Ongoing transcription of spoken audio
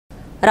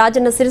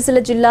రాజన్న సిరిసిల్ల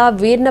జిల్లా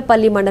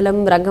వీర్నపల్లి మండలం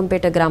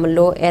రంగంపేట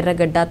గ్రామంలో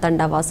ఎర్రగడ్డ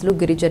తండావాసులు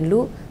గిరిజనులు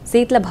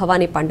శీతల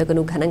భవానీ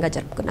పండుగను ఘనంగా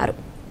జరుపుకున్నారు.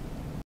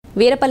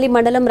 వీరపల్లి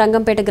మండలం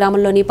రంగంపేట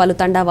గ్రామంలోని పలు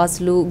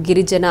తండావాసులు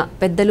గిరిజన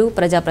పెద్దలు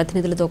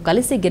ప్రజాప్రతినిధులతో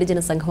కలిసి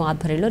గిరిజన సంఘం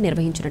ఆధ్వర్యంలో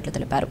నిర్వహించినట్లు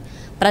తెలిపారు.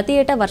 ప్రతి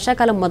ఏటా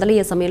వర్షాకాలం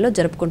మొదలయ్యే సమయంలో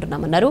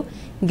జరుపుకుంటున్నామన్నారు.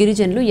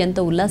 గిరిజనులు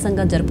ఎంతో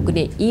ఉల్లాసంగా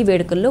జరుపుకునే ఈ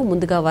వేడుకల్లో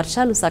ముందుగా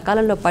వర్షాలు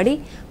సకాలంలో పడి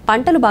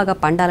పంటలు బాగా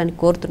పండాలని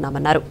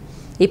కోరుతున్నామన్నారు.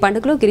 ఈ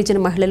పండుగలో గిరిజన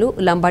మహిళలు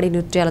లంబాడి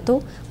నృత్యాలతో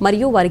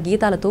మరియు వారి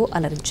గీతాలతో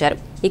అలరించారు.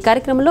 ఈ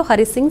కార్యక్రమంలో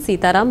హరిసింగ్,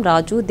 సీతారాం,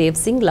 రాజు,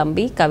 దేవ్సింగ్,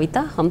 లంబి, కవిత,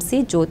 హంసి,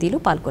 జ్యోతిలు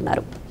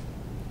పాల్గొన్నారు.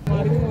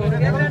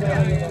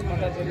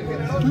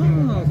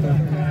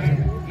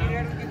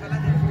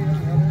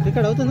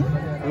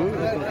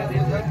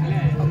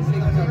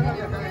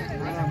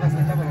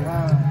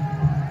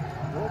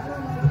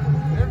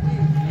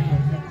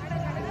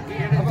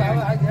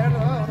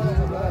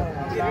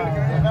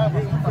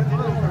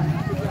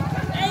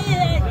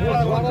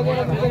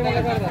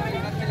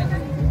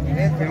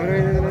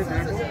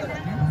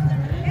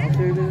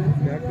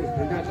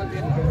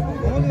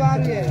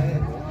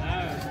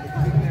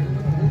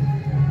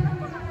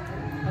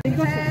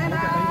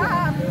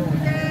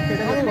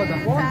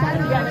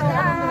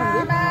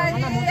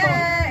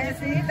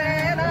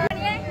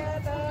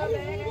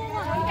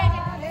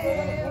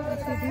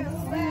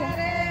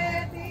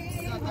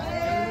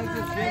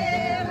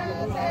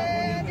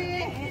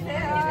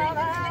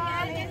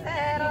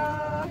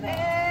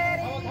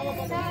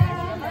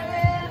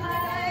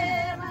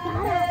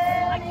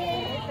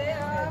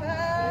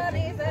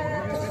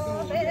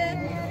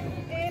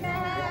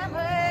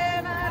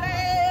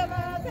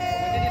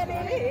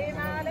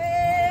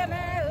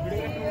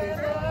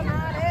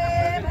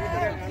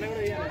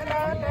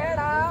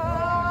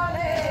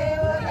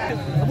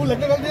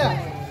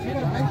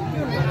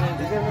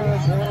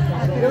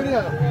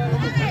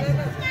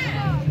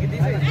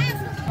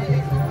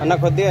 అన్న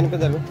కొద్దిగా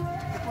అనిపిస్తారు.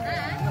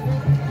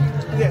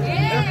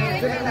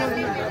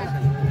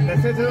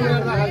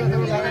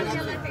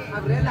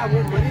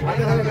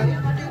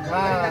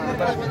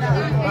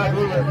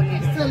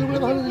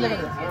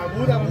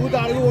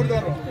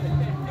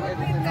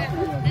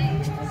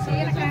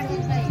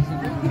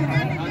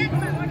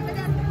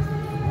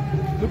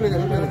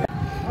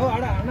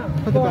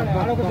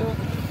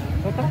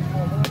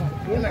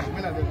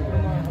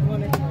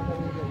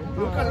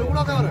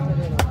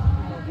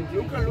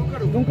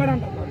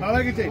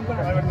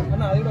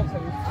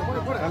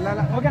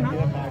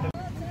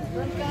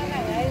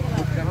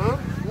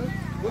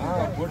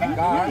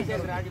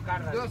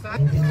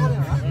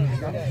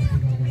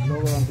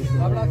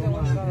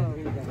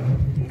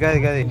 గది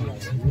గది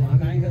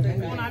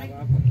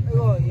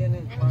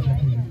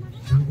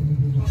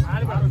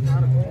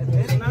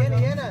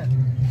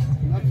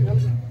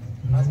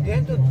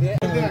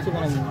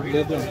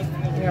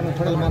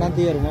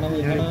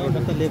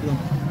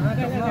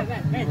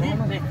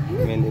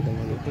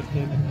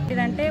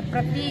ఇదంటే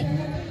ప్రతి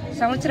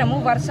సంవత్సరము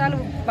వర్షాలు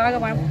బాగా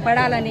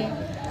పడాలని,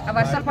 ఆ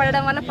వర్షాలు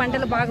పడడం వల్ల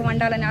పంటలు బాగా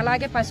వండాలని,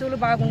 అలాగే పశువులు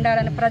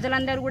బాగుండాలని,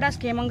 ప్రజలందరూ కూడా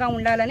క్షేమంగా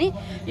ఉండాలని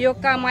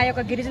మా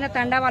యొక్క గిరిజన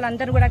తండా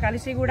వాళ్ళందరూ కూడా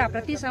కలిసి కూడా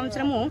ప్రతి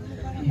సంవత్సరము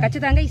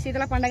ఖచ్చితంగా ఈ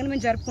శీతల పండుగను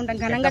మేము జరుపుకుంటాం,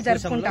 ఘనంగా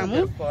జరుపుకుంటాము.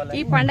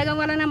 ఈ పండుగ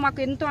వలన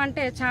మాకు ఎంతో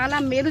అంటే చాలా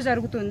మేలు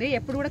జరుగుతుంది,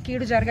 ఎప్పుడు కూడా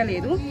కీడు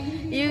జరగలేదు.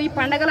 ఈ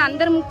పండుగలో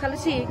అందరం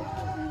కలిసి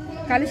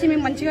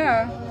మేము మంచిగా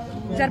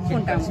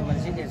జరుపుకుంటాము.